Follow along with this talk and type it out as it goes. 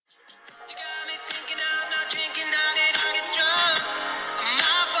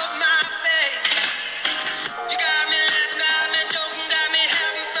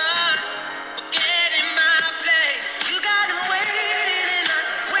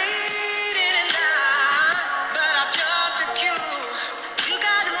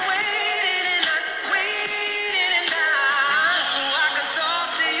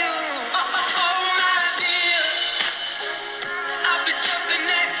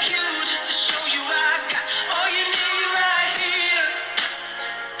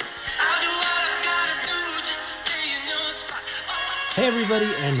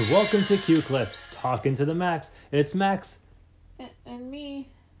everybody, and welcome to Q Clips, talking to the max. It's Max. And me.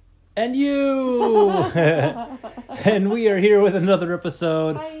 And you! And we are here with another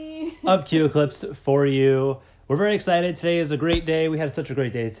episode of Q Clips for you. We're very excited. Today is a great day. We had such a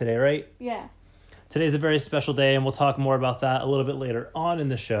great day today, right? Yeah. Today's a very special day, and we'll talk more about that a little bit later on in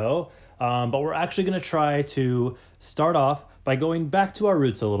the show. But we're actually going to try to start off by going back to our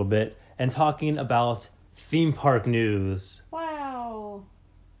roots a little bit and talking about theme park news. Wow.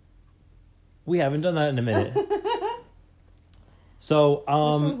 We haven't done that in a minute. So,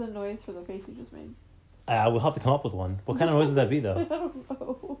 Which was a noise for the face you just made? We'll have to come up with one. What kind of noise would that be, though? I don't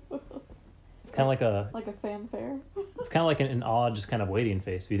know. It's kind of like a... Like a fanfare? It's kind of like an odd, just kind of waiting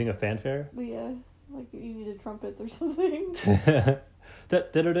face. Do you think a fanfare? Yeah. Like you needed trumpets or something. Like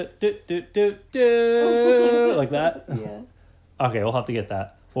that? Yeah. Okay, we'll have to get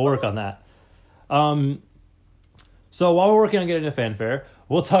that. We'll work on that. So while we're working on getting a fanfare,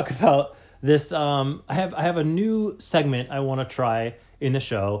 we'll talk about this. I have a new segment I want to try in the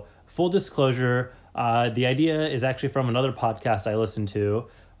show. Full disclosure, the idea is actually from another podcast I listen to.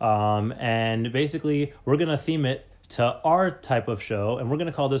 And basically, we're going to theme it to our type of show, and we're going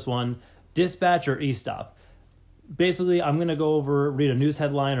to call this one Dispatch or E-Stop. Basically, I'm going to read a news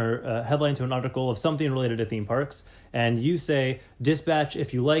headline or a headline to an article of something related to theme parks, and you say dispatch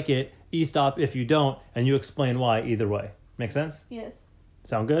if you like it, E-Stop if you don't, and you explain why either way. Make sense? Yes.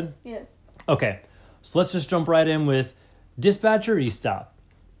 Sound good? Yes. Okay, so let's just jump right in with dispatch or E-Stop.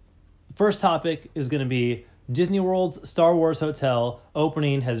 First topic is going to be Disney World's Star Wars Hotel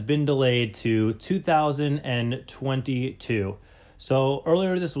opening has been delayed to 2022. So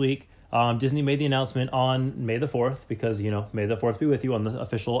earlier this week, Disney made the announcement on May the 4th, because, May the 4th be with you on the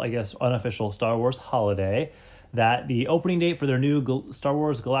official, unofficial Star Wars holiday, that the opening date for their new Star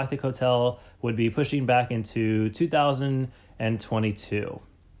Wars Galactic Hotel would be pushing back into 2022.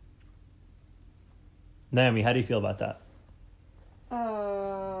 Naomi, how do you feel about that?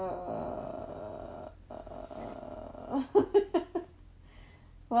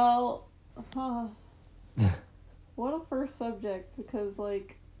 Well, what a first subject, because,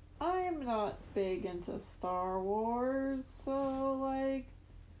 I'm not big into Star Wars, so,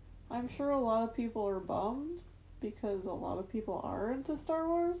 I'm sure a lot of people are bummed, because a lot of people are into Star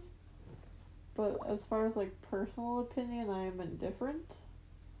Wars, but as far as, personal opinion, I am indifferent.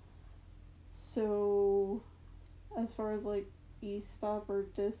 So, as far as, E-Stop or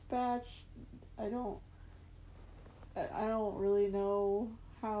Dispatch, I don't really know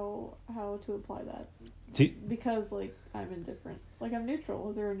how to apply that. Because, I'm indifferent. I'm neutral.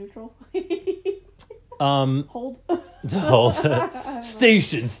 Is there a neutral? Hold.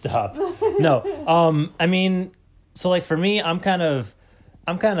 Station stop. No. So for me, I'm kind of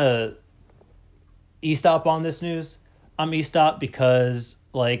E-Stop on this news. I'm E-Stop because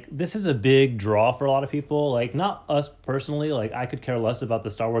this is a big draw for a lot of people. Not us personally. I could care less about the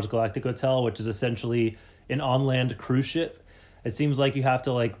Star Wars Galactic Hotel, which is essentially an on-land cruise ship. It seems like you have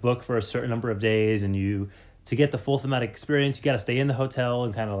to book for a certain number of days, and to get the full thematic experience, you got to stay in the hotel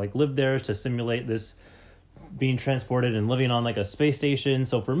and kind of live there to simulate this being transported and living on a space station.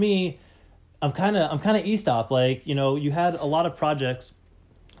 So for me, I'm kind of E-Stop. You had a lot of projects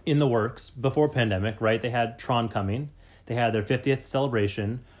in the works before pandemic, right? They had Tron coming. They had their 50th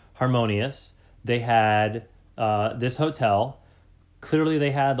celebration, Harmonious. They had this hotel. Clearly,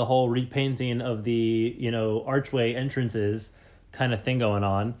 they had the whole repainting of the, archway entrances kind of thing going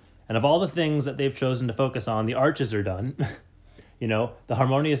on. And of all the things that they've chosen to focus on, the arches are done. The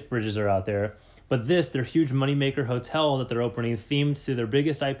Harmonious bridges are out there. But their huge moneymaker hotel that they're opening, themed to their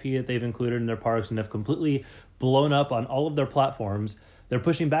biggest IP that they've included in their parks and have completely blown up on all of their platforms, they're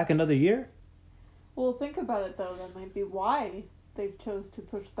pushing back another year? Well, think about it, though. That might be why they've chose to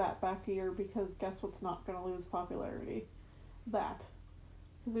push that back a year, because guess what's not going to lose popularity? That.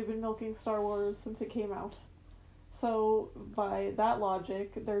 Because they've been milking Star Wars since it came out. So, by that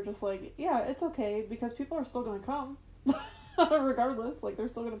logic, they're just yeah, it's okay, because people are still going to come. Regardless. They're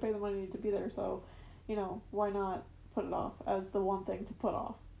still going to pay the money to be there, so, why not put it off as the one thing to put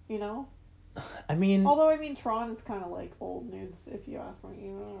off, Although, Tron is kind of old news, if you ask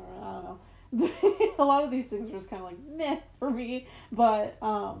me, I don't know. A lot of these things are just kind of meh for me, but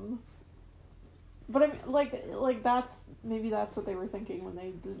that's what they were thinking when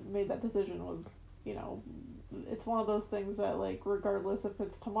they made that decision was, it's one of those things that regardless if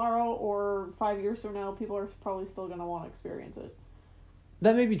it's tomorrow or 5 years from now, people are probably still going to want to experience it.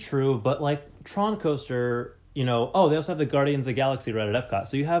 That may be true, but Tron Coaster, they also have the Guardians of the Galaxy ride at Epcot.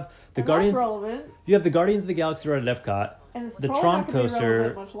 So you have the Guardians. That's relevant. You have the Guardians of the Galaxy ride at Epcot. And it's the probably Tron not going to be Coaster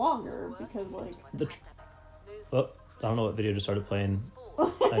relevant much longer, because I don't know what video just started playing.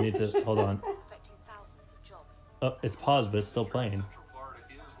 I need to hold on. Oh, it's paused, but it's still playing.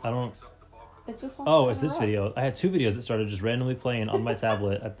 I don't. It just wants Oh, to it's this interrupt. video. I had two videos that started just randomly playing on my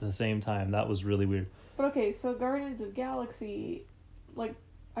tablet at the same time. That was really weird. But okay, so Guardians of Galaxy, like,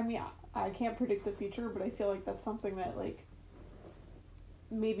 I mean, I can't predict the future, but I feel like that's something that, like,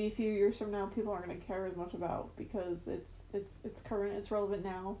 maybe a few years from now people aren't going to care as much about because it's current, it's relevant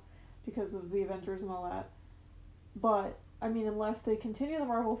now because of the Avengers and all that. But I mean, unless they continue the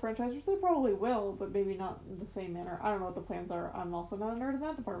Marvel franchise, which they probably will, but maybe not in the same manner. I don't know what the plans are. I'm also not a nerd in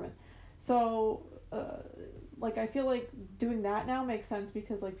that department. So, like, I feel like doing that now makes sense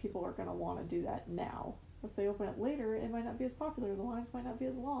because, like, people are going to want to do that now. If they open it later, it might not be as popular. The lines might not be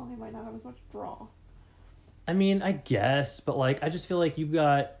as long. It might not have as much draw. I mean, I guess, but like, I just feel like you've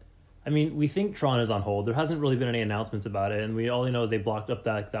got. I mean, we think Tron is on hold. There hasn't really been any announcements about it, and all we know is they blocked up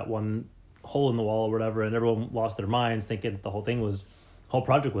that one hole in the wall or whatever, and everyone lost their minds thinking that the whole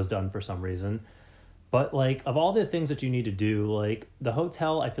project was done for some reason. But like, of all the things that you need to do, like the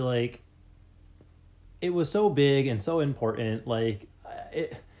hotel, I feel like it was so big and so important. Like,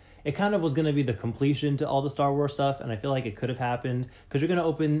 it kind of was going to be the completion to all the Star Wars stuff, and I feel like it could have happened because you're going to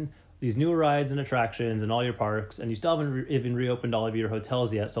open these new rides and attractions and all your parks, and you still haven't even reopened all of your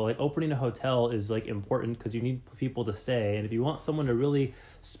hotels yet. So like, opening a hotel is like important because you need people to stay, and if you want someone to really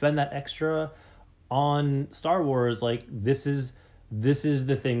spend that extra on Star Wars, like this is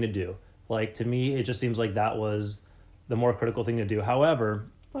the thing to do. Like, to me, it just seems like that was the more critical thing to do. However,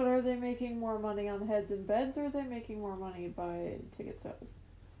 But are they making more money on heads and beds, or are they making more money by ticket sales?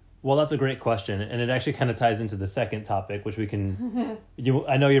 well, that's a great question, and it actually kind of ties into the second topic, which we can.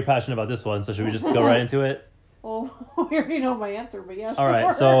 I know you're passionate about this one, so should we just go right into it? Well, we already know my answer, but yeah, All sure.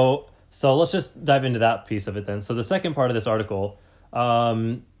 right, so let's just dive into that piece of it then. So the second part of this article,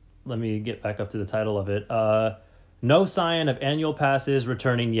 let me get back up to the title of it. No sign of annual passes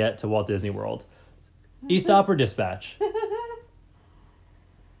returning yet to Walt Disney World. E-stop or dispatch?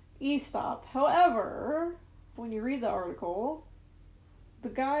 E-stop. However, when you read the article, the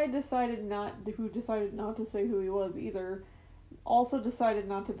guy who decided not to say who he was either, also decided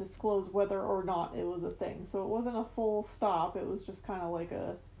not to disclose whether or not it was a thing. So it wasn't a full stop. It was just kind of like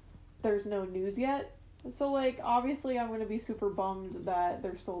there's no news yet. So, like, obviously I'm going to be super bummed that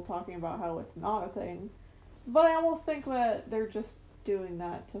they're still talking about how it's not a thing. But I almost think that they're just doing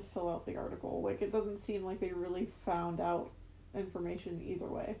that to fill out the article. Like, it doesn't seem like they really found out information either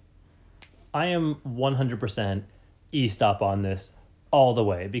way. I am 100% e-stop on this all the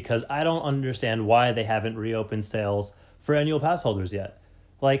way because I don't understand why they haven't reopened sales for annual pass holders yet.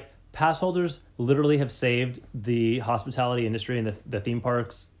 Like, pass holders literally have saved the hospitality industry and the theme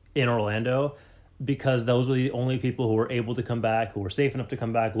parks in Orlando because those were the only people who were able to come back, who were safe enough to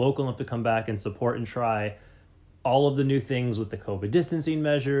come back, local enough to come back and support and try all of the new things with the COVID distancing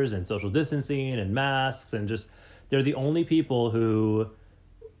measures and social distancing and masks, and just they're the only people who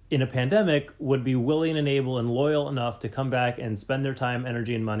in a pandemic would be willing and able and loyal enough to come back and spend their time,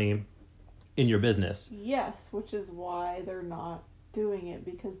 energy, and money in your business. Yes, which is why they're not doing it,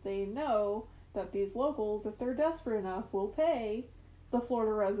 because they know that these locals, if they're desperate enough, will pay the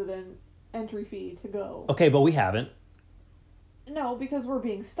Florida resident entry fee to go. Okay, but we haven't. No, because we're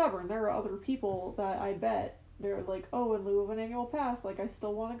being stubborn. There are other people that I bet they're like, oh, in lieu of an annual pass, like, I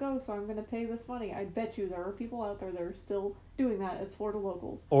still want to go, so I'm going to pay this money. I bet you there are people out there that are still doing that as Florida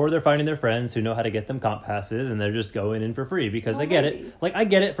locals. Or they're finding their friends who know how to get them comp passes and they're just going in for free because Well, I get maybe. it. Like, I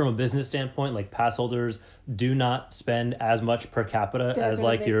get it from a business standpoint. Like, pass holders do not spend as much per capita They're as gonna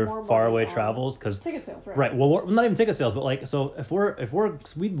like make your more faraway money on travels because ticket sales, right? right. Well, not even ticket sales, but like, so if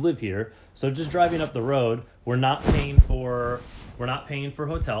we live here, so just driving up the road, we're not paying for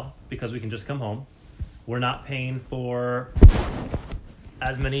hotel because we can just come home. We're not paying for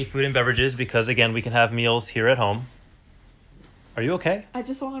as many food and beverages because again we can have meals here at home. Are you okay? I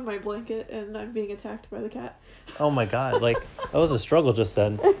just wanted my blanket and I'm being attacked by the cat. Oh my god, like that was a struggle just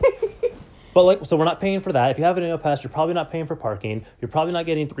then. But like, so we're not paying for that. If you have an annual pass, you're probably not paying for parking. You're probably not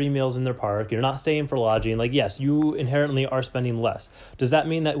getting 3 meals in their park. You're not staying for lodging. Like, yes, you inherently are spending less. Does that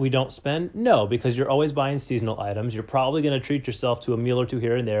mean that we don't spend? No, because you're always buying seasonal items. You're probably going to treat yourself to a meal or two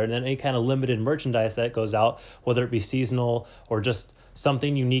here and there, and then any kind of limited merchandise that goes out, whether it be seasonal or just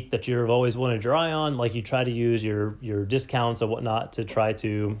something unique that you've always wanted your eye on. Like, you try to use your discounts and whatnot to try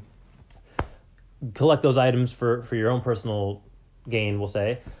to collect those items for your own personal gain, we'll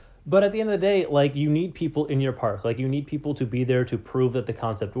say. But at the end of the day, like, you need people in your park. Like, you need people to be there to prove that the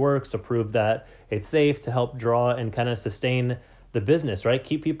concept works, to prove that it's safe, to help draw and kind of sustain the business, right?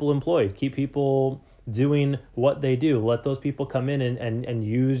 Keep people employed, keep people doing what they do. Let those people come in and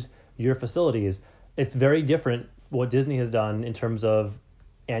use your facilities. It's very different what Disney has done in terms of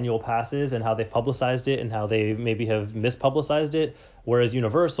annual passes and how they've publicized it and how they maybe have mispublicized it, whereas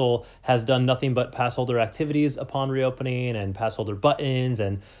Universal has done nothing but pass holder activities upon reopening and pass holder buttons,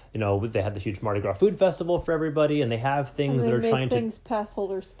 and they had the huge Mardi Gras food festival for everybody, and they have things that are trying to things pass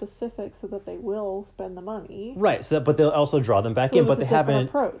holder specific so that they will spend the money. Right, but they'll also draw them back in, but they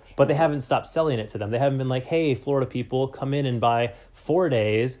haven't they haven't stopped selling it to them. They haven't been like, hey, Florida people, come in and buy 4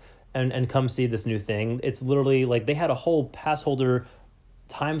 days and come see this new thing. It's literally like they had a whole pass holder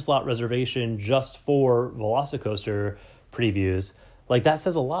time slot reservation just for Velocicoaster previews. Like, that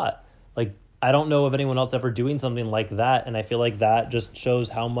says a lot. Like, I don't know of anyone else ever doing something like that, and I feel like that just shows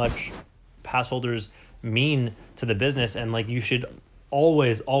how much pass holders mean to the business, and like you should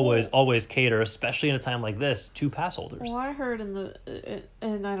always cater, especially in a time like this, to pass holders. Well, I heard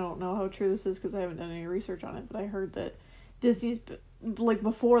and I don't know how true this is because I haven't done any research on it, but I heard that Disney's, like,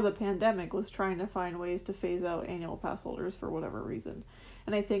 before the pandemic, was trying to find ways to phase out annual pass holders for whatever reason.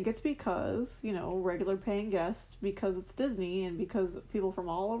 And I think it's because, regular paying guests, because it's Disney, and because people from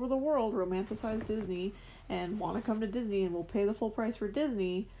all over the world romanticize Disney and want to come to Disney and will pay the full price for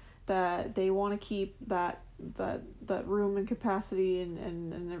Disney, that they want to keep that room and capacity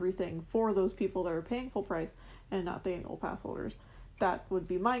and everything for those people that are paying full price and not the annual pass holders. That would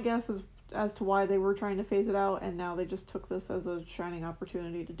be my guess as to why they were trying to phase it out, and now they just took this as a shining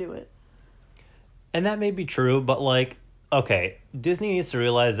opportunity to do it. And that may be true, but like, okay, Disney needs to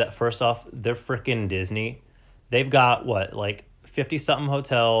realize that first off, they're freaking Disney. They've got like 50-something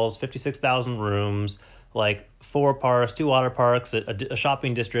hotels, 56,000 rooms, like 4 parks, 2 water parks, a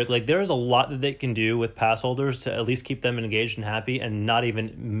shopping district. Like, there's a lot that they can do with pass holders to at least keep them engaged and happy and not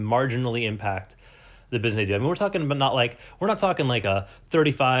even marginally impact the business they do. I mean, we're not talking like a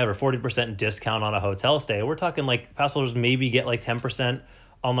 35 or 40% discount on a hotel stay. We're talking like pass holders maybe get like 10%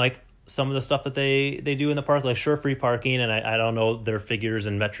 on like some of the stuff that they do in the park, like sure, free parking, and I don't know their figures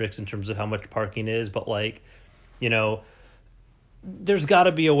and metrics in terms of how much parking is, but like, there's got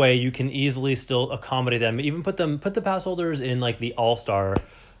to be a way you can easily still accommodate them, even put the pass holders in like the all-star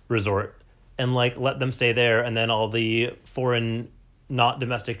resort and like let them stay there, and then all the foreign, not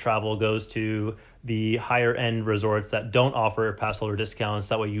domestic travel goes to the higher end resorts that don't offer pass holder discounts.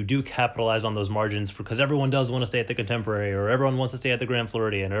 That way you do capitalize on those margins, because everyone does want to stay at the Contemporary, or everyone wants to stay at the Grand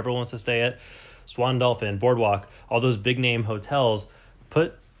Floridian, or everyone wants to stay at Swan Dolphin, Boardwalk, all those big name hotels.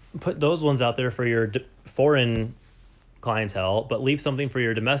 Put those ones out there for your foreign clientele, but leave something for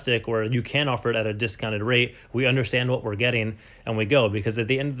your domestic where you can offer it at a discounted rate. We understand what we're getting and we go, because at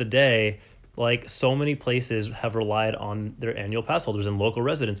the end of the day, like, so many places have relied on their annual pass holders and local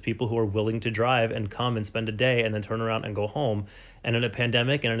residents, people who are willing to drive and come and spend a day and then turn around and go home. And in a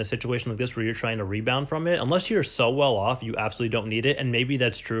pandemic and in a situation like this where you're trying to rebound from it, unless you're so well off, you absolutely don't need it. And maybe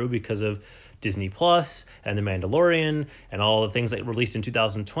that's true because of Disney Plus and The Mandalorian and all the things that released in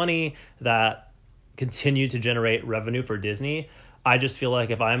 2020 that continue to generate revenue for Disney. I just feel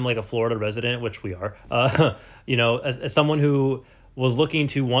like if I'm like a Florida resident, which we are, as someone who was looking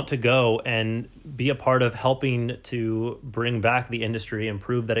to want to go and be a part of helping to bring back the industry and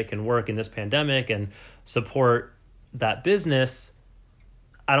prove that it can work in this pandemic and support that business,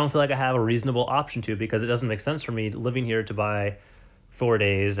 I don't feel like I have a reasonable option to, because it doesn't make sense for me living here to buy 4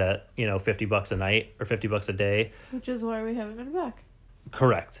 days at, $50 a night or $50 a day. Which is why we haven't been back.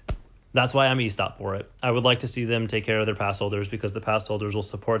 Correct. That's why I'm e-stop for it. I would like to see them take care of their pass holders, because the pass holders will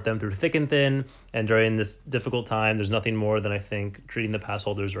support them through thick and thin. And during this difficult time, there's nothing more than, I think, treating the pass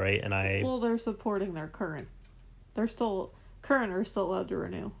holders right. Well, they're supporting their current. They're still current are still allowed to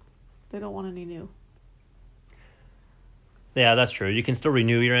renew. They don't want any new. Yeah, that's true. You can still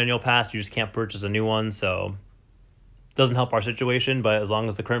renew your annual pass. You just can't purchase a new one. So it doesn't help our situation. But as long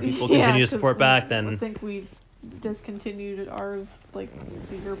as the current people continue to support back, then I think we discontinued ours like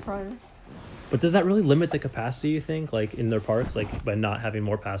the year prior. But does that really limit the capacity, you think, like in their parks, like by not having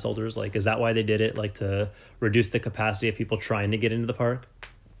more pass holders? Like, is that why they did it, like to reduce the capacity of people trying to get into the park?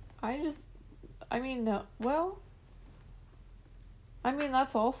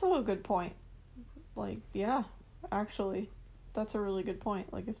 That's also a good point. Like, yeah, actually, that's a really good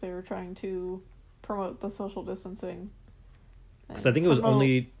point. Like, if they were trying to promote the social distancing. Because I think it was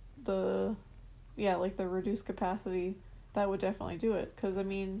only the reduced capacity, that would definitely do it. Because,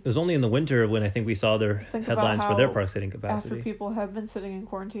 it was only in the winter when I think we saw their headlines for their parks hitting capacity. After people have been sitting in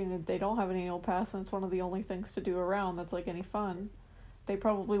quarantine and they don't have an annual pass, and it's one of the only things to do around that's like any fun, the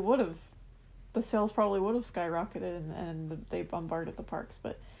sales probably would have skyrocketed and they bombarded the parks.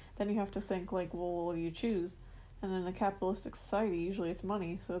 But then you have to think, like, well, what do you choose? And in a capitalistic society, usually it's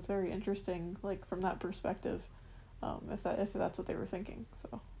money. So it's very interesting, like, from that perspective, if that's what they were thinking.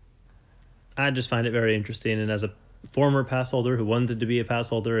 So I just find it very interesting, and as a former pass holder who wanted to be a pass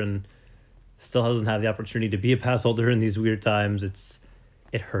holder and still doesn't have the opportunity to be a pass holder in these weird times.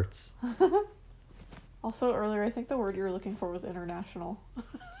 It hurts. Also, earlier, I think the word you were looking for was international.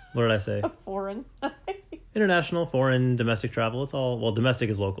 What did I say? Foreign. International, foreign, domestic travel. It's all, well, domestic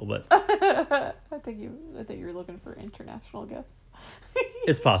is local, but I think you were looking for international guests.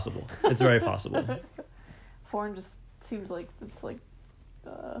 it's possible. It's very possible. Foreign just seems like it's like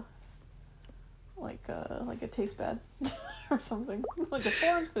it tastes bad or something, like a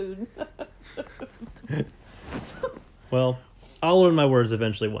foreign food. Well, I'll learn my words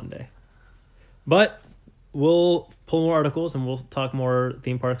eventually one day. But we'll pull more articles and we'll talk more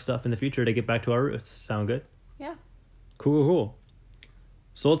theme park stuff in the future to get back to our roots. Sound good? Yeah. Cool.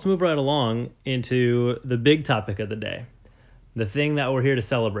 So let's move right along into the big topic of the day. The thing that we're here to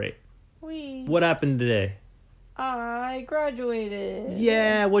celebrate. What happened today? I graduated.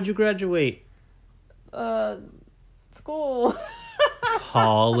 Yeah, what'd you graduate? School.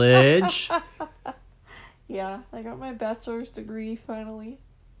 College. Yeah, I got my bachelor's degree finally.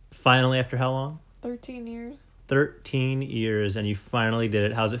 Finally, after how long? 13 years. 13 years, and you finally did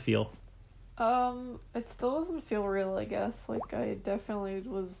it. How's it feel? It still doesn't feel real, I guess. Like, I definitely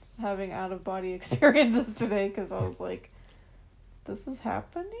was having out-of-body experiences today, because I was like, this is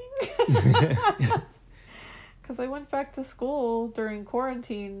happening? Because I went back to school during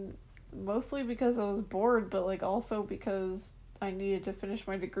quarantine, mostly because I was bored, but, like, also because I needed to finish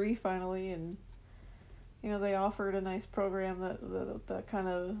my degree finally, and, you know, they offered a nice program that kind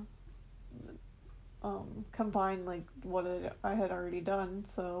of combined, like, what I had already done,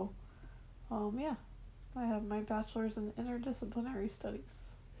 so, yeah. I have my bachelor's in interdisciplinary studies.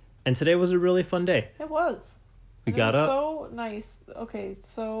 And today was a really fun day. It was. We got up. So nice. Okay,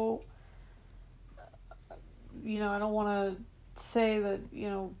 so, you know, I don't want to say that, you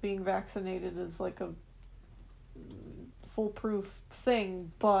know, being vaccinated is like a foolproof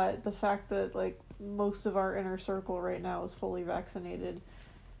thing, but the fact that, like, most of our inner circle right now is fully vaccinated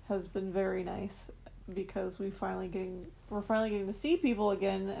has been very nice, because we're finally getting to see people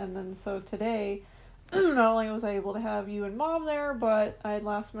again. And then so today, not only was I able to have you and Mom there, but I had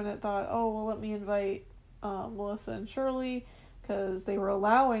last minute thought, oh, well, let me invite Melissa and Shirley, because they were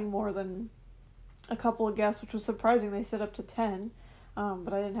allowing more than a couple of guests, which was surprising. They said up to 10,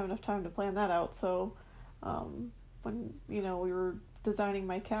 but I didn't have enough time to plan that out. So when, you know, we were designing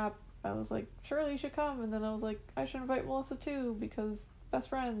my cap, I was like, Shirley, you should come. And then I was like, I should invite Melissa too, because best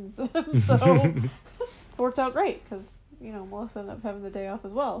friends. So it worked out great, because, you know, Melissa ended up having the day off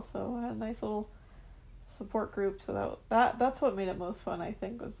as well. So I had a nice little support group. So that's what made it most fun, I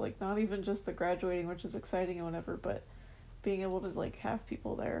think, was, like, not even just the graduating, which is exciting and whatever, but being able to, like, have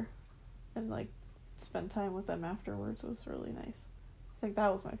people there and, like, spend time with them afterwards was really nice. I think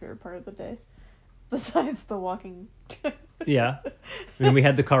that was my favorite part of the day, besides the walking. Yeah. I mean, we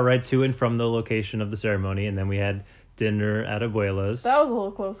had the car ride to and from the location of the ceremony, and then we had dinner at Abuela's. That was a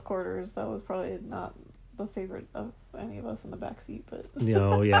little close quarters. That was probably not the favorite of any of us in the back seat, but You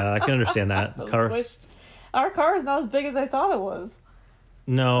know, yeah, I can understand that. Our car is not as big as I thought it was.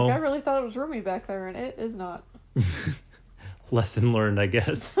 No. Like, I really thought it was roomy back there, and it is not. Lesson learned, I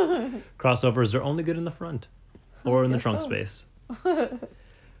guess. Crossovers are only good in the front or in the trunk space.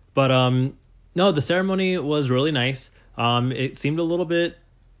 But no, the ceremony was really nice. It seemed a little bit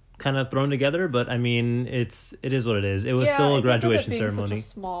kind of thrown together, but I mean, it is what it is. It was still a graduation ceremony. Such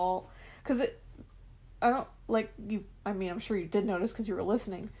a small, because I don't, like, you, I mean, I'm sure you did notice because you were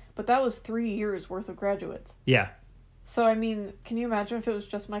listening, but that was 3 years worth of graduates. Yeah. So, I mean, can you imagine if it was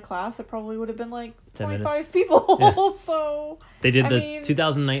just my class? It probably would have been like 25 minutes. people. Yeah. So they did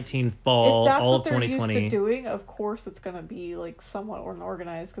 2019 fall, all of 2020. If that's what they're used to doing, of course it's going to be, like, somewhat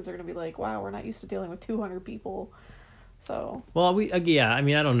unorganized, because they're going to be like, wow, we're not used to dealing with 200 people. So. Well, yeah, I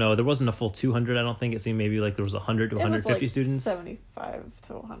mean, I don't know. There wasn't a full 200. I don't think it seemed maybe like there was 100 to 150 students. 75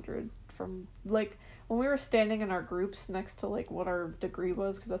 to 100 from, like, when we were standing in our groups next to, like, what our degree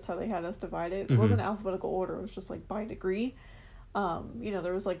was, because that's how they had us divided. It wasn't alphabetical order. It was just, like, by degree. You know,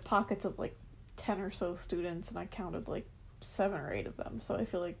 there was, like, pockets of, like, 10 or so students, and I counted, like, 7 or 8 of them. So I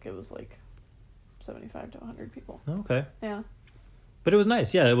feel like it was, like, 75 to 100 people. Okay. Yeah. But it was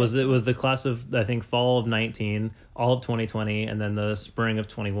nice. Yeah, it was the class of, I think, fall of 19, all of 2020, and then the spring of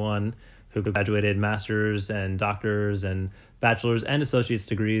 21, who graduated masters and doctors and bachelor's and associate's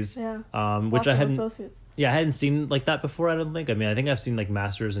degrees. Yeah. Which I hadn't. Associates. Yeah, I hadn't seen like that before. I don't think. I mean, I think I've seen like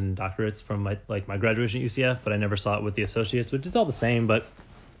masters and doctorates from my graduation at UCF, but I never saw it with the associates, which is all the same. But.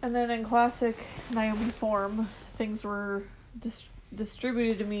 And then in classic Naomi form, things were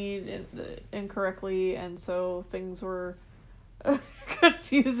distributed to me incorrectly, and so things were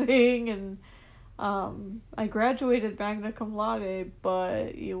confusing, and I graduated magna cum laude,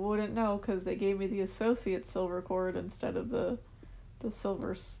 but you wouldn't know because they gave me the associate silver cord instead of the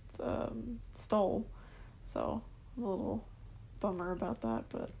silver stole. So I'm a little bummer about that,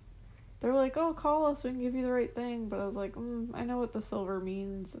 but they were like, oh, call us, we can give you the right thing. But I was like, I know what the silver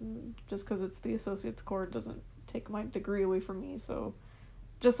means, and just because it's the associate's cord doesn't take my degree away from me. So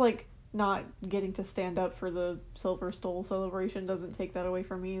just like not getting to stand up for the silver stole celebration doesn't take that away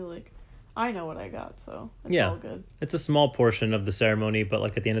from me. Like, I know what I got, so it's all good. It's a small portion of the ceremony, but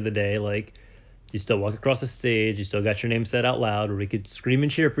like at the end of the day, like you still walk across the stage, you still got your name said out loud, where we could scream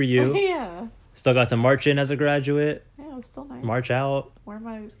and cheer for you. Yeah. Still got to march in as a graduate. Yeah, it was still nice. March out. Wear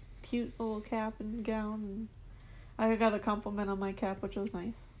my cute little cap and gown, and I got a compliment on my cap, which was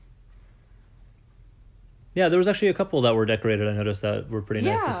nice. Yeah, there was actually a couple that were decorated. I noticed that were pretty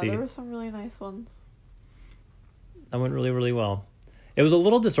nice to see. Yeah, there were some really nice ones. That went really, really well. It was a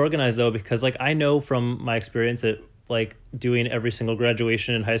little disorganized though, because like I know from my experience at like doing every single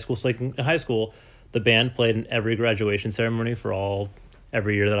graduation in high school. So like in high school, the band played in every graduation ceremony for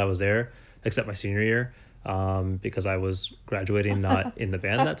every year that I was there, except my senior year, because I was graduating not in the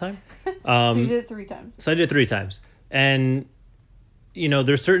band that time. So you did it 3 times. So I did it 3 times, and you know,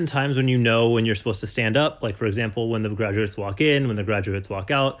 there's certain times when you know when you're supposed to stand up, like for example, when the graduates walk in, when the graduates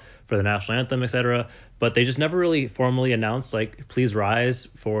walk out for the national anthem, etc. But they just never really formally announced, like, please rise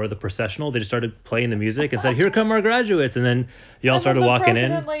for the processional. They just started playing the music and said, here come our graduates. And then y'all started walking in.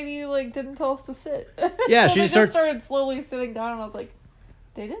 The president lady, like, didn't tell us to sit. Yeah, so she just started slowly sitting down, and I was like,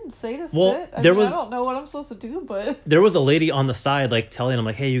 they didn't say to sit. I don't know what I'm supposed to do, but there was a lady on the side, like, telling them,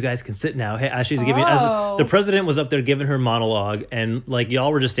 like, hey, you guys can sit now. Hey, as she's giving, as the president was up there giving her monologue, and like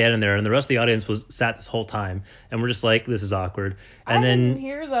y'all were just standing there, and the rest of the audience was sat this whole time, and we're just like, this is awkward. And I didn't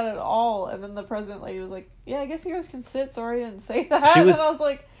hear that at all. And then the president lady was like, yeah, I guess you guys can sit. Sorry, I didn't say that. And I was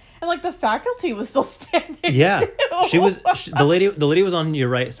like, and like the faculty was still standing. Yeah, too. The lady was on your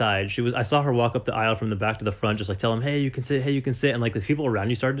right side. I saw her walk up the aisle from the back to the front, just like tell them, hey, you can sit, and like the people around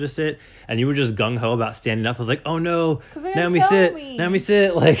you started to sit, and you were just gung ho about standing up. I was like, oh no, Naomi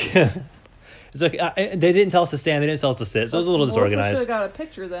sit, like. It's like they didn't tell us to stand, they didn't tell us to sit, so it was a little disorganized. Should have got a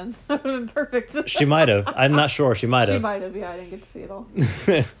picture then. That would have been perfect. She might have. I'm not sure. She might have. She might have. Yeah, I didn't get to see it all.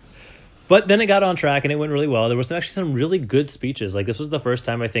 But then it got on track and it went really well. There was actually some really good speeches. Like this was the first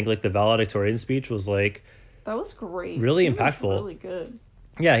time I think like the valedictorian speech was like. That was great. Really impactful. Was really good.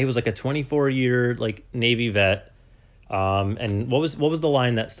 Yeah, he was like a 24-year like Navy vet. And what was the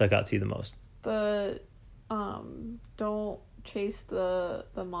line that stuck out to you the most? Don't chase the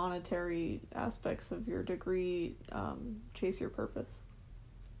monetary aspects of your degree. Chase your purpose.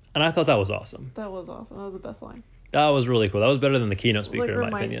 And I thought that was awesome. That was awesome. That was the best line. That was really cool. That was better than the keynote speaker, in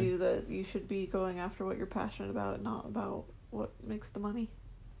my opinion. It reminds you that you should be going after what you're passionate about and not about what makes the money.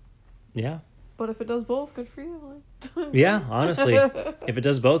 Yeah. But if it does both, good for you. Yeah, honestly. If it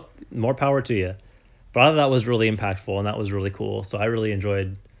does both, more power to you. But I thought that was really impactful and that was really cool. So I really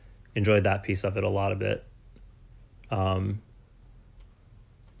enjoyed that piece of it, a lot of it. And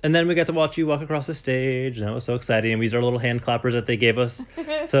then we got to watch you walk across the stage, and that was so exciting. And we used our little hand clappers that they gave us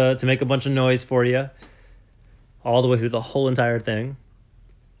to make a bunch of noise for you, all the way through the whole entire thing.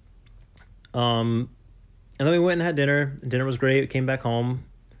 And then we went and had dinner. Dinner was great. We came back home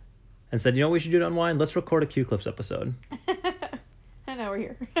and said, you know what we should do to unwind? Let's record a Q-Clips episode. And now we're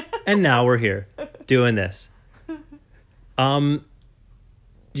here. And now we're here doing this. Do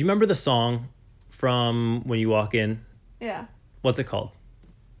you remember the song from When You Walk In? Yeah. What's it called?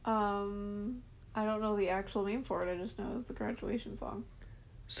 I don't know the actual name for it. I just know it's the graduation song.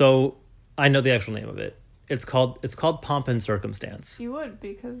 So I know the actual name of it. It's called Pomp and Circumstance. You would,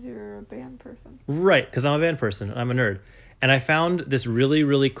 because you're a band person. Right, because I'm a band person and I'm a nerd. And I found this really,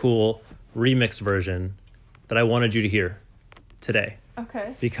 really cool remix version that I wanted you to hear today.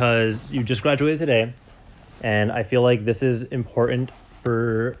 Okay. Because you just graduated today, and I feel like this is important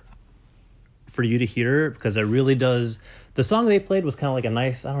for you to hear, because it really does. The song they played was kind of like a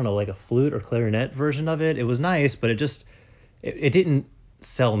nice, I don't know, like a flute or clarinet version of it. It was nice, but it didn't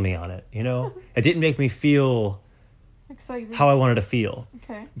sell me on it, you know? It didn't make me feel excited, how I wanted to feel.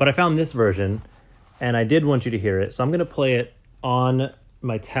 Okay. But I found this version, and I did want you to hear it, so I'm going to play it on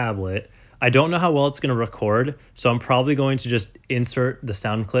my tablet. I don't know how well it's going to record, so I'm probably going to just insert the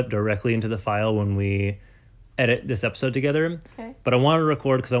sound clip directly into the file when we edit this episode together. Okay. But I want to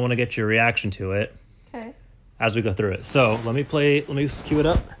record because I want to get your reaction to it. Okay. As we go through it. So let me cue it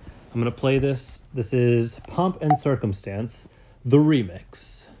up. I'm going to play this. This is Pomp and Circumstance, the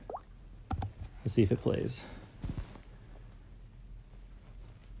remix. Let's see if it plays.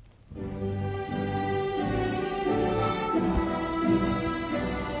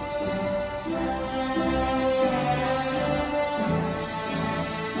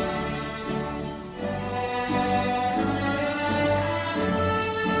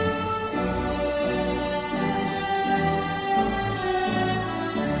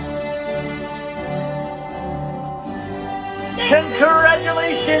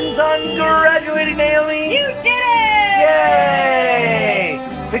 Congratulations on graduating, Naomi! You did it!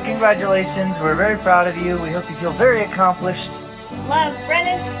 Yay! Big congratulations. We're very proud of you. We hope you feel very accomplished. Love,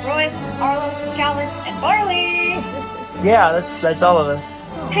 Brennan, Royce, Arlo, Calvin, and Barley! Yeah, that's all of us.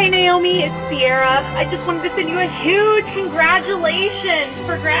 Hey Naomi, it's Sierra. I just wanted to send you a huge congratulations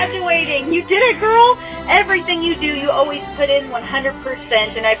for graduating. You did it, girl. Everything you do, you always put in 100%,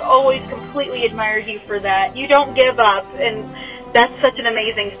 and I've always completely admired you for that. You don't give up, and that's such an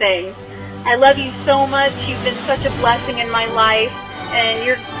amazing thing. I love you so much. You've been such a blessing in my life, and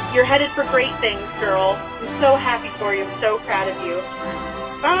you're headed for great things, girl. I'm so happy for you. I'm so proud of you.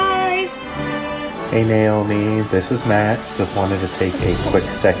 Bye. Hey Naomi, this is Matt. Just wanted to take a quick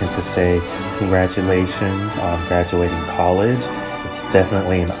second to say congratulations on graduating college. It's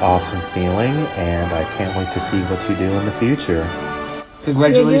definitely an awesome feeling, and I can't wait to see what you do in the future.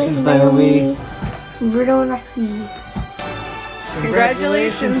 Congratulations, Naomi.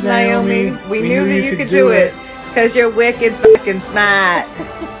 Congratulations, Naomi. We knew that you could do it, because you're wicked fucking smart.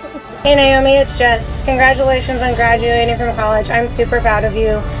 Hey Naomi, it's Jess. Congratulations on graduating from college. I'm super proud of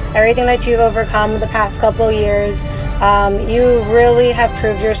you. Everything that you've overcome the past couple of years. You really have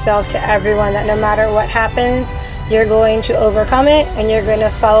proved yourself to everyone that no matter what happens, you're going to overcome it and you're going to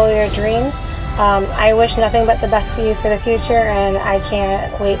follow your dreams. I wish nothing but the best for you for the future, and I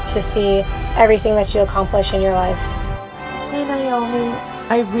can't wait to see everything that you accomplish in your life. Hey Naomi,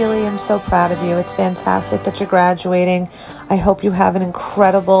 I really am so proud of you. It's fantastic that you're graduating. I hope you have an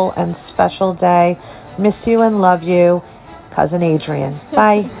incredible and special day. Miss you and love you, Cousin Adrian.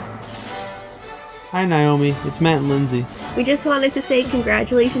 Bye. Hi Naomi, it's Matt and Lindsay. We just wanted to say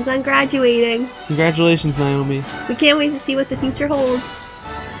congratulations on graduating. Congratulations, Naomi. We can't wait to see what the future holds.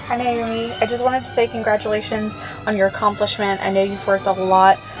 Hi Naomi, I just wanted to say congratulations on your accomplishment. I know you've worked a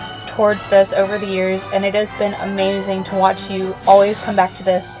lot towards this over the years, and it has been amazing to watch you always come back to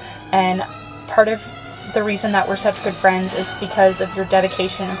this. And part of the reason that we're such good friends is because of your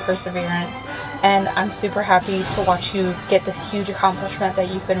dedication and perseverance. And I'm super happy to watch you get this huge accomplishment that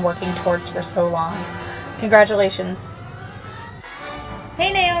you've been working towards for so long. Congratulations.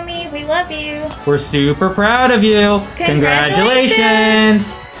 Hey Naomi, we love you. We're super proud of you. Congratulations.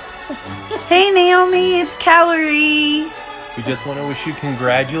 Hey Naomi, it's Calorie. We just want to wish you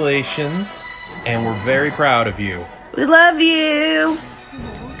congratulations, and we're very proud of you. We love you.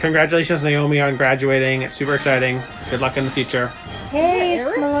 Congratulations, Naomi, on graduating. It's super exciting. Good luck in the future. Hey,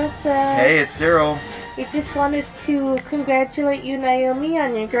 it's Melissa. Hey, it's Cyril. We just wanted to congratulate you, Naomi,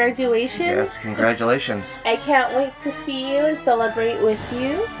 on your graduation. Yes, congratulations. I can't wait to see you and celebrate with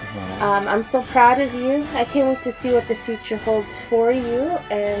you. I'm so proud of you. I can't wait to see what the future holds for you.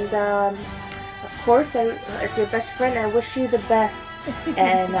 And, of course, as your best friend, I wish you the best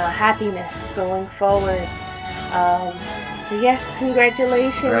and happiness going forward. So yes,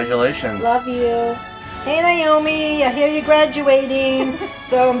 congratulations. Congratulations. Love you. Hey Naomi, I hear you're graduating,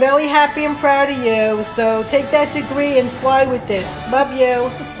 so I'm very happy and proud of you. So take that degree and fly with it. Love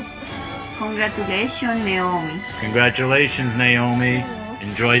you. Congratulations, Naomi. Congratulations, Naomi.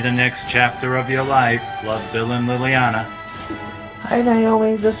 Enjoy the next chapter of your life. Love, Bill and Liliana. Hi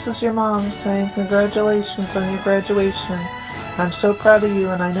Naomi, this is your mom saying congratulations on your graduation. I'm so proud of you,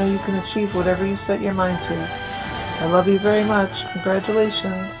 and I know you can achieve whatever you set your mind to. I love you very much.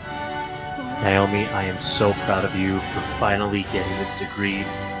 Congratulations. Naomi, I am so proud of you for finally getting this degree.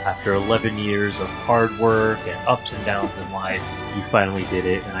 After 11 years of hard work and ups and downs in life, you finally did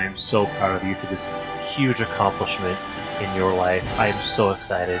it, and I am so proud of you for this huge accomplishment in your life. I am so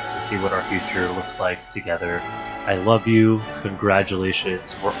excited to see what our future looks like together. I love you.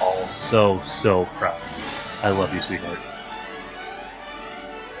 Congratulations. We're all so, so proud of you. I love you, sweetheart.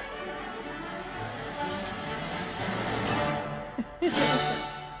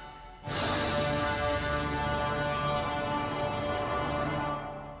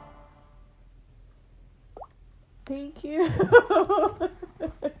 Thank you.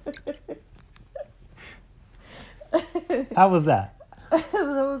 How was that? That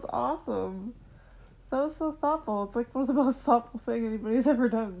was awesome. That was so thoughtful. It's like one of the most thoughtful things anybody's ever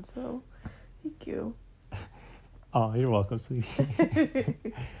done. So, thank you. Oh, you're welcome, sweetie.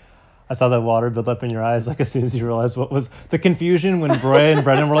 I saw that water build up in your eyes like as soon as you realized what was the confusion when Bray and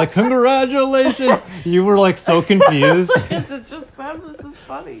Brendan were like, congratulations. You were like so confused. It's just them. This is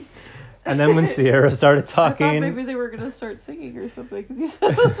funny. And then when Sierra started talking, I thought maybe they were gonna start singing or something because you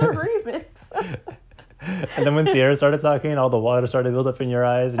said it was a remix. And then when Sierra started talking, all the water started to build up in your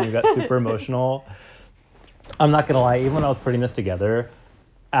eyes, and you got super emotional. I'm not gonna lie, even when I was putting this together,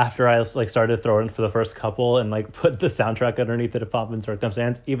 after I started throwing for the first couple and put the soundtrack underneath it, of Pomp and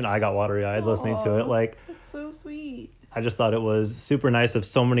Circumstance, even I got watery eyed listening to it. It's so sweet. I just thought it was super nice of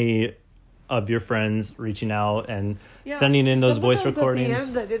so many of your friends reaching out and sending in those voice recordings. At the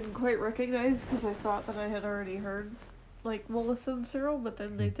end I didn't quite recognize because I thought that I had already heard like Melissa and Cyril, but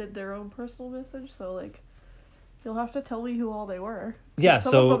then they did their own personal message, so like you'll have to tell me who all they were. Yeah,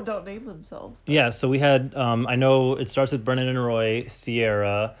 some so of them don't name themselves. But. Yeah, so we had I know it starts with Brennan and Roy,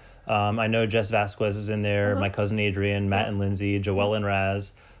 Sierra. I know Jess Vasquez is in there, my cousin Adrian, Matt and Lindsay, Joelle and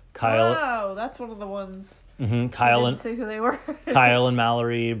Raz, Kyle. Wow, that's one of the ones. Kyle I didn't say who they were. Kyle and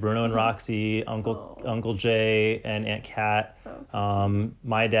Mallory, Bruno and Roxy, Uncle Jay and Aunt Kat,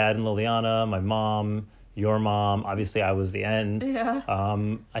 my dad and Liliana, my mom, your mom. Obviously, I was the end. Yeah.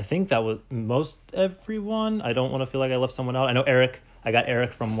 I think that was most everyone. I don't want to feel like I left someone out. I know Eric. I got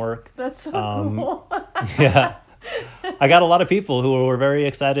Eric from work. That's so cool. Yeah. I got a lot of people who were very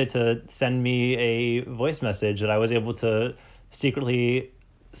excited to send me a voice message that I was able to secretly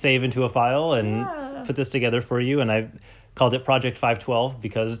save into a file and put this together for you. And I called it Project 512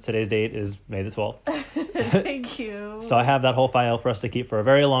 because today's date is May the 12th. Thank you. So I have that whole file for us to keep for a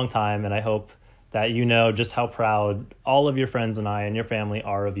very long time. And I hope that you know just how proud all of your friends and I and your family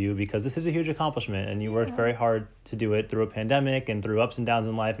are of you, because this is a huge accomplishment and you worked very hard to do it through a pandemic and through ups and downs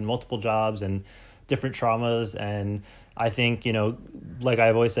in life and multiple jobs and different traumas. And I think, you know, like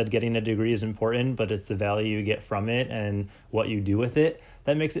I've always said, getting a degree is important, but it's the value you get from it and what you do with it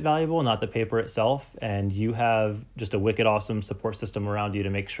that makes it valuable, not the paper itself. And you have just a wicked awesome support system around you to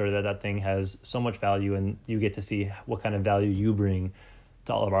make sure that that thing has so much value and you get to see what kind of value you bring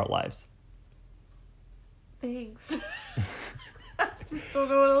to all of our lives. Thanks. I just don't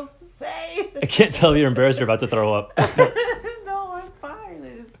know what else to say. I can't tell if you're embarrassed or about to throw up. No, I'm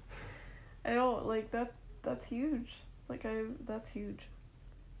fine. I don't like that. That's huge. That's huge.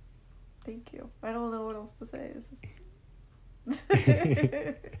 Thank you. I don't know what else to say. It's just.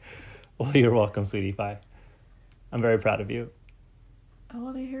 Well, you're welcome, sweetie pie. I'm very proud of you. I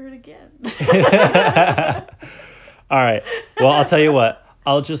want to hear it again. All right. Well, I'll tell you what.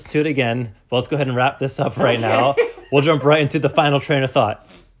 I'll just do it again. But let's go ahead and wrap this up right now. We'll jump right into the final train of thought.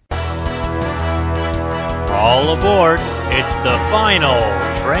 All aboard. It's the final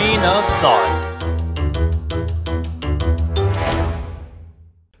train of thought.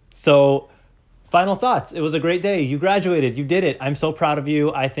 So, final thoughts. It was a great day. You graduated. You did it. I'm so proud of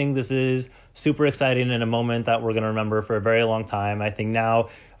you. I think this is super exciting and a moment that we're going to remember for a very long time. I think now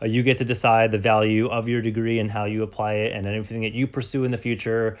you get to decide the value of your degree and how you apply it, and anything that you pursue in the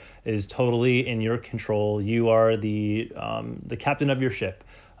future is totally in your control. You are the captain of your ship,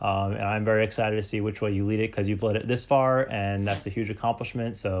 and I'm very excited to see which way you lead it, because you've led it this far, and that's a huge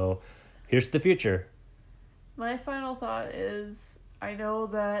accomplishment. So here's to the future. My final thought is, I know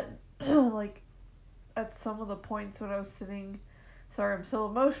that like at some of the points when I was sitting, sorry, I'm so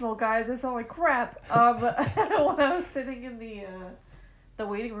emotional, guys. I sound like crap. When I was sitting in the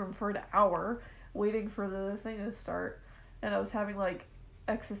waiting room for an hour, waiting for the thing to start, and I was having like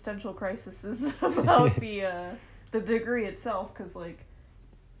existential crises about the degree itself, because like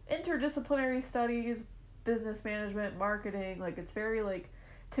interdisciplinary studies, business management, marketing, like it's very like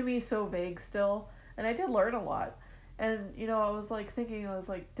to me so vague still, and I did learn a lot. And, you know, I was like thinking, I was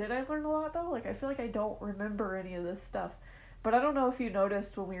like, did I learn a lot though? Like, I feel like I don't remember any of this stuff. But I don't know if you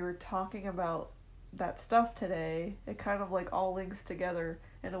noticed when we were talking about that stuff today, it kind of like all links together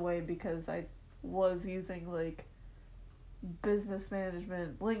in a way, because I was using like business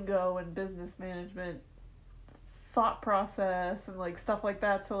management lingo and business management thought process and like stuff like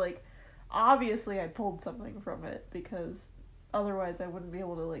that. So like, obviously I pulled something from it, because otherwise I wouldn't be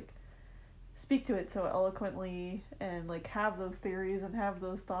able to like speak to it so eloquently and like have those theories and have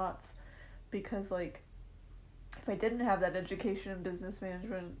those thoughts, because like if I didn't have that education in business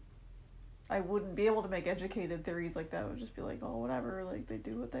management, I wouldn't be able to make educated theories like that. I would just be like, oh, whatever, like they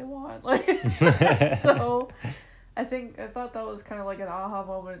do what they want. Like so I thought that was kind of like an aha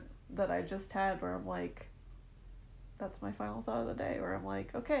moment that I just had, where I'm like, that's my final thought of the day, where I'm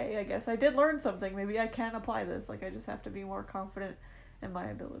like, okay, I guess I did learn something. Maybe I can apply this. Like I just have to be more confident in my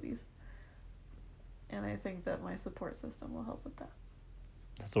abilities. And I think that my support system will help with that.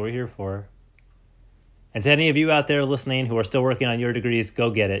 That's what we're here for. And to any of you out there listening who are still working on your degrees, go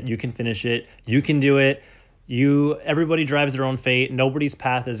get it. You can finish it. You can do it. Everybody drives their own fate. Nobody's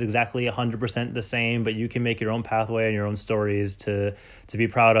path is exactly 100% the same, but you can make your own pathway and your own stories to be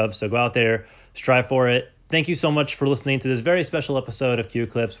proud of. So go out there, strive for it. Thank you so much for listening to this very special episode of Q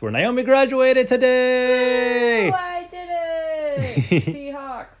Clips, where Naomi graduated today. Woo, I did it.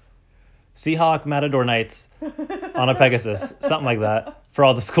 Seahawks. Seahawk Matador Knights on a Pegasus, something like that, for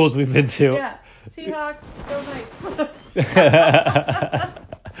all the schools we've been to. Yeah, Seahawks, go Knights.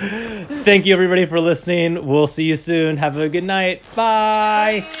 Thank you, everybody, for listening. We'll see you soon. Have a good night.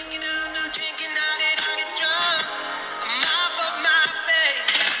 Bye.